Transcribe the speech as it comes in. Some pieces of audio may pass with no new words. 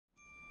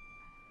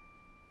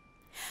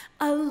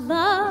A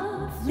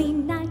lovely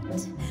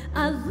night,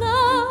 a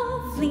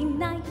lovely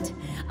night,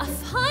 a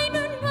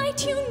finer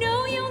night you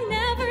know you'll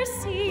never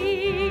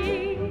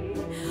see.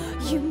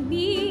 You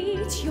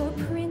meet your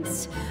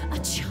prince, a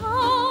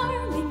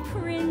charming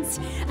prince,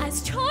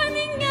 as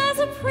charming as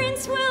a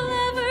prince will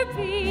ever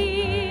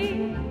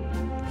be.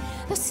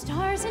 The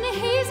stars in a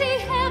hazy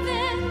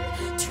heaven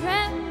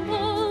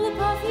tremble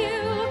above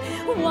you,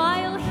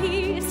 while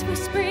he is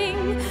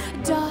whispering,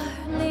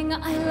 "Darling,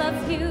 I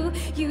love you."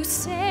 You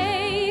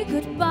say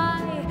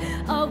goodbye,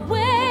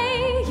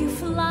 away you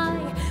fly,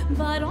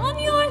 but on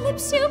your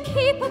lips you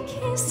keep a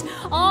kiss.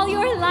 All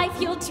your life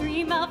you'll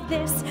dream of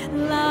this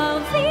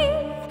lovely,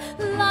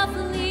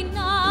 lovely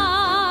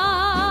night.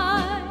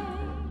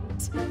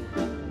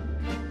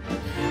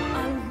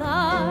 A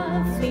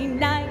lovely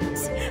night,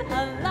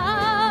 a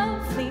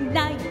lovely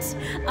night,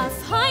 a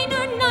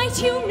finer night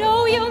you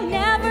know you'll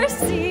never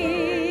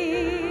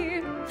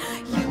see.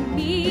 You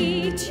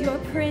meet your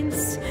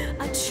prince,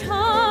 a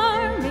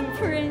charming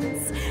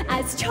prince,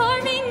 as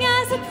charming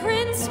as a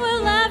prince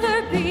will ever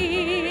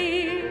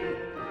be.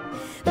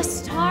 The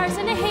stars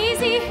in a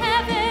hazy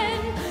heaven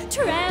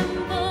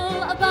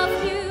tremble above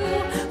you,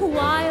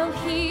 while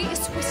he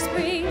is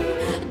whispering,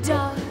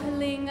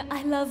 "Darling,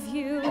 I love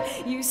you."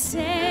 You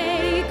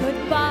say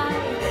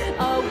goodbye,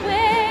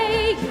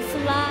 away you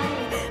fly,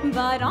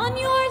 but on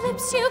your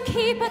lips you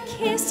keep a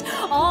kiss.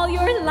 All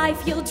your life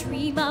you'll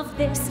dream of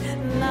this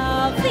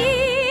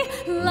lovely,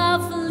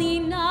 lovely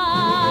night.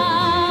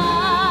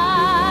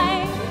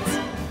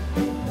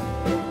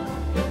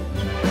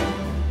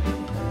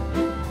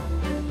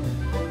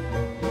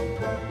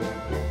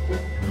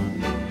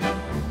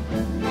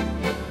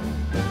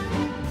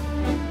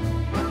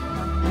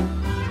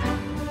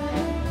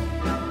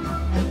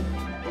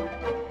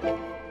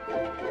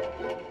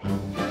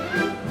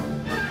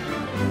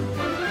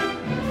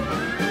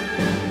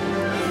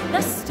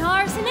 The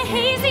stars in a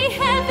hazy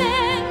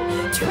heaven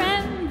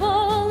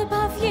tremble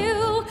above you,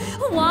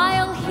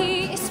 while he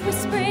is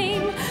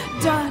whispering,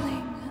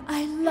 "Darling,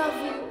 I love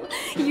you."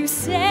 You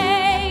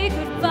say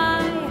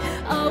goodbye,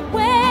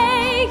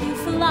 away you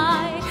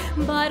fly,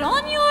 but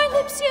on your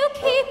lips you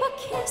keep a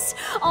kiss.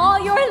 All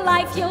your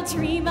life you'll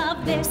dream of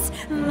this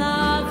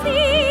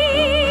lovely,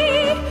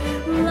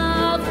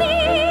 lovely,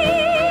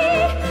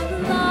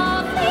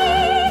 lovely,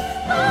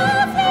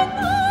 lovely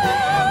night.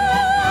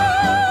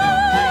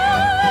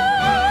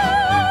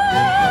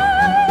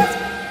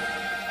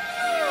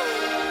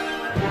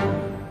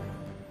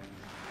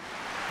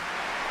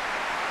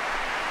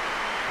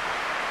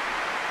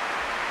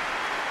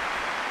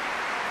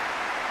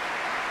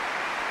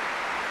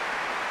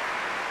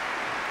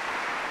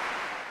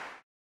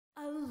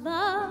 A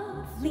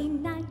lovely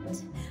night,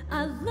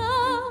 a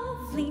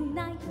lovely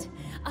night,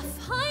 a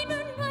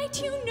finer night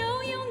you know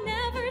you'll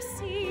never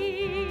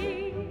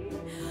see.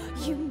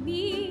 You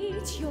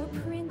meet your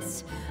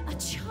prince, a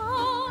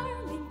charming